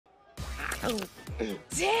Oh,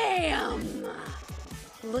 damn!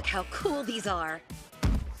 Look how cool these are.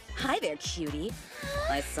 Hi there, cutie.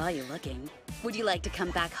 I saw you looking. Would you like to come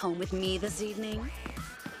back home with me this evening?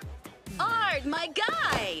 Art, my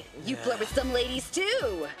guy! You flirt with some ladies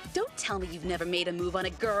too. Don't tell me you've never made a move on a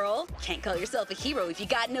girl. Can't call yourself a hero if you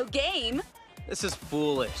got no game. This is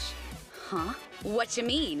foolish. Huh? What you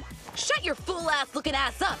mean? Shut your fool-ass looking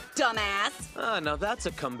ass up, dumbass! Ah, now that's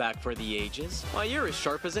a comeback for the ages. Why, you're as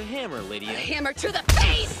sharp as a hammer, Lydia. A hammer to the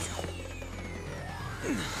face!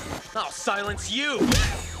 I'll silence you!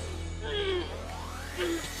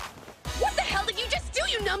 What the hell did you just do,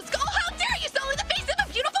 you numbskull? How dare you so in the face of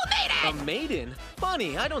a beautiful maiden! A maiden?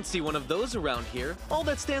 Funny, I don't see one of those around here. All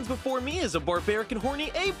that stands before me is a barbaric and horny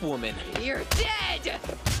ape woman. You're dead!